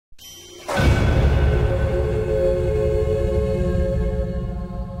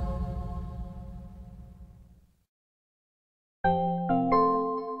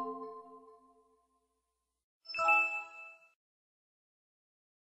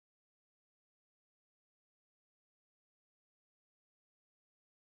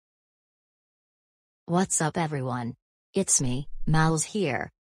What's up everyone? It's me, Mal's here.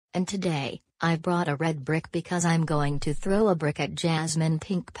 And today, I brought a red brick because I'm going to throw a brick at Jasmine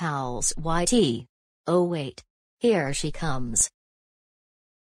Pink Pals YT. Oh wait. Here she comes.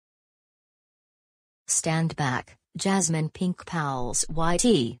 Stand back, Jasmine Pink Pals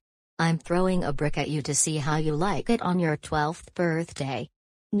YT. I'm throwing a brick at you to see how you like it on your 12th birthday.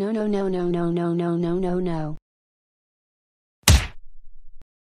 No no no no no no no no no no.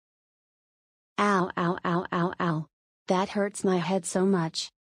 Ow ow ow ow ow. That hurts my head so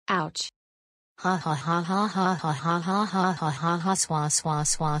much. Ouch. Ha ha ha ha ha ha ha ha ha ha ha ha swa swa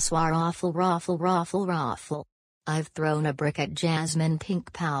swa swa raffle raffle raffle raffle. I've thrown a brick at Jasmine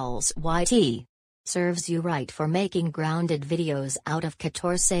Pink Pals YT. Serves you right for making grounded videos out of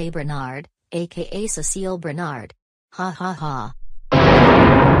Kyoobur Bernard, aka Cecile Bernard. Ha ha ha.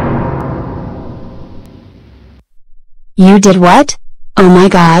 You did what? Oh my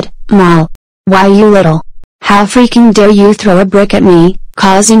god, Mal. Why you little? How freaking dare you throw a brick at me,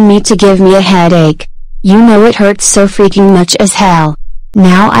 causing me to give me a headache. You know it hurts so freaking much as hell.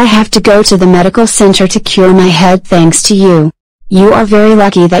 Now I have to go to the medical center to cure my head thanks to you. You are very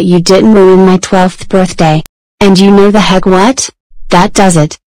lucky that you didn't ruin my 12th birthday. And you know the heck what? That does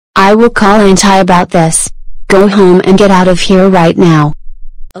it. I will call Auntie about this. Go home and get out of here right now.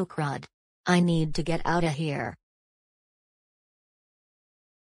 Oh crud. I need to get out of here.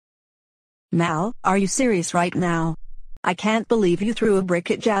 Mal, are you serious right now? I can't believe you threw a brick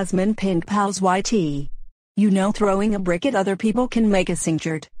at Jasmine Pink Pals YT. You know throwing a brick at other people can make us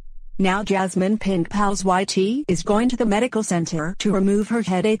injured. Now Jasmine Pink Pals YT is going to the medical center to remove her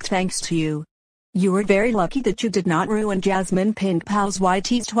headache thanks to you. You are very lucky that you did not ruin Jasmine Pink Pals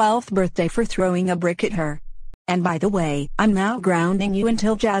YT's 12th birthday for throwing a brick at her. And by the way, I'm now grounding you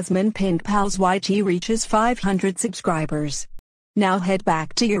until Jasmine Pink Pals YT reaches 500 subscribers. Now head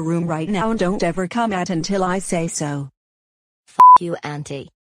back to your room right now and don't ever come out until I say so. F you auntie.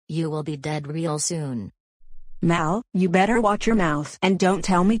 You will be dead real soon. Mal, you better watch your mouth and don't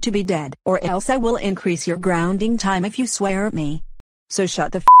tell me to be dead or else I will increase your grounding time if you swear at me. So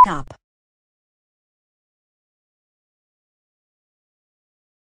shut the f up.